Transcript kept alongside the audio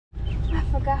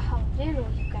forgot how little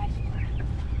you guys were.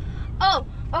 Oh,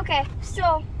 okay.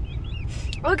 So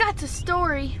we got the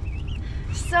story.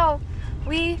 So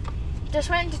we just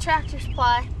went into Tractor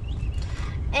Supply,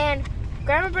 and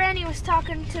Grandma Brandy was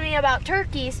talking to me about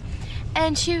turkeys,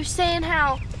 and she was saying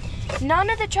how none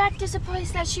of the Tractor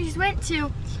Supplies that she's went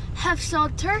to have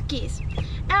sold turkeys.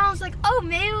 And I was like, oh,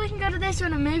 maybe we can go to this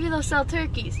one and maybe they'll sell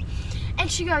turkeys. And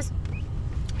she goes,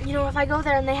 you know, if I go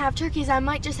there and they have turkeys, I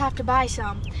might just have to buy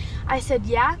some. I said,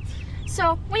 yeah.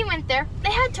 So we went there.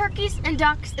 They had turkeys and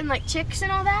ducks and like chicks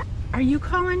and all that. Are you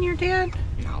calling your dad?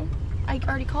 No, I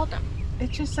already called them. It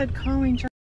just said calling.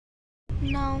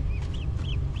 No.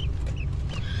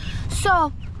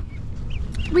 So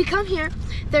we come here.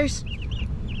 There's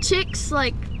chicks,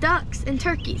 like ducks and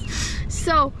turkeys.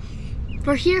 So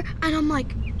we're here, and I'm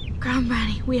like, Grandma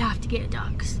Brandy, we have to get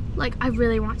ducks. Like, I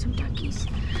really want some turkeys.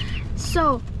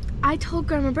 So I told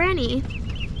Grandma Brandy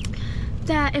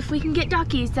that if we can get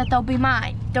duckies, that they'll be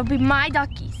mine. They'll be my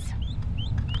duckies.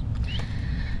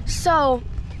 So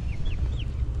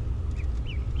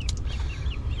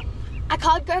I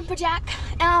called Grandpa Jack,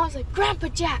 and I was like, Grandpa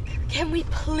Jack, can we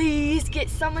please get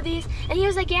some of these? And he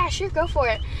was like, yeah, sure, go for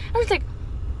it. I was like,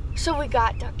 so we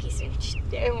got duckies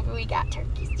and we got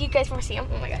turkeys. You guys want to see them?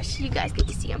 Oh my gosh, you guys get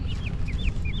to see them.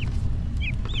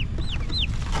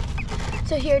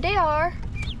 So here they are.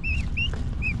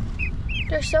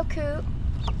 They're so cute.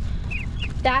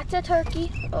 That's a turkey.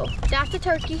 Oh, that's a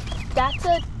turkey. That's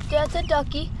a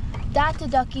ducky. That's a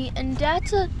ducky, and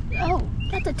that's a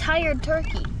tired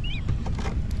turkey.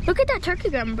 Look at that turkey,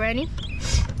 Grandma Brandy.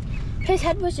 His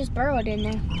head was just burrowed in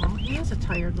there. Oh, he is a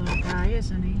tired little guy,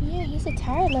 isn't he? Yeah, he's a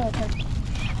tired little turkey.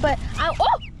 But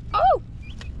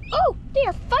they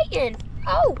are fighting.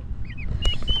 Oh,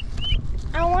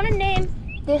 I want to name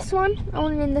this one. I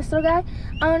want to name this little guy.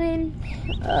 I want to name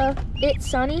it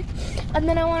Sunny, and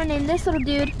then I want to name this little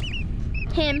dude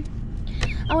him.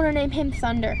 I want to name him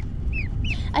Thunder.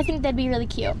 I think that'd be really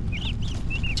cute.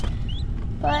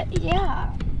 But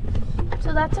yeah,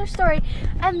 so that's our story.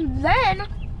 And then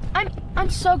I'm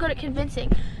so good at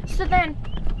convincing. So then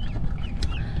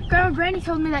Grandma Brandy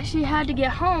told me that she had to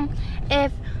get home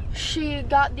if she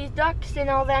got these ducks and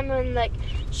all them, and like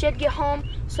she had to get home,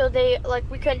 so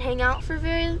we couldn't hang out for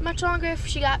very much longer if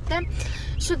she got them.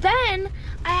 So then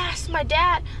I asked my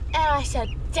dad, and I said,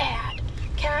 Dad,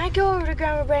 can I go over to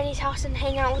Grandma Brandy's house and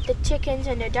hang out with the chickens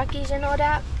and the duckies and all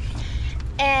that?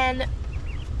 And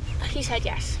he said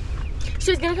yes.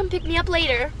 So he's gonna come pick me up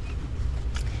later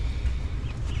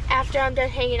after I'm done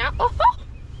hanging out.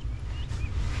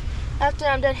 After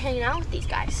I'm done hanging out with these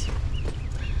guys.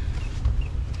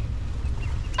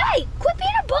 Hey, quit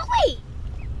being a bully!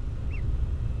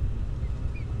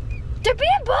 They're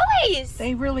being bullies!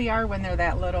 They really are when they're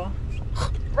that little.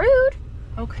 Rude.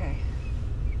 Okay.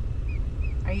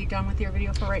 Are you done with your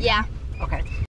video for right now? Yeah. Okay.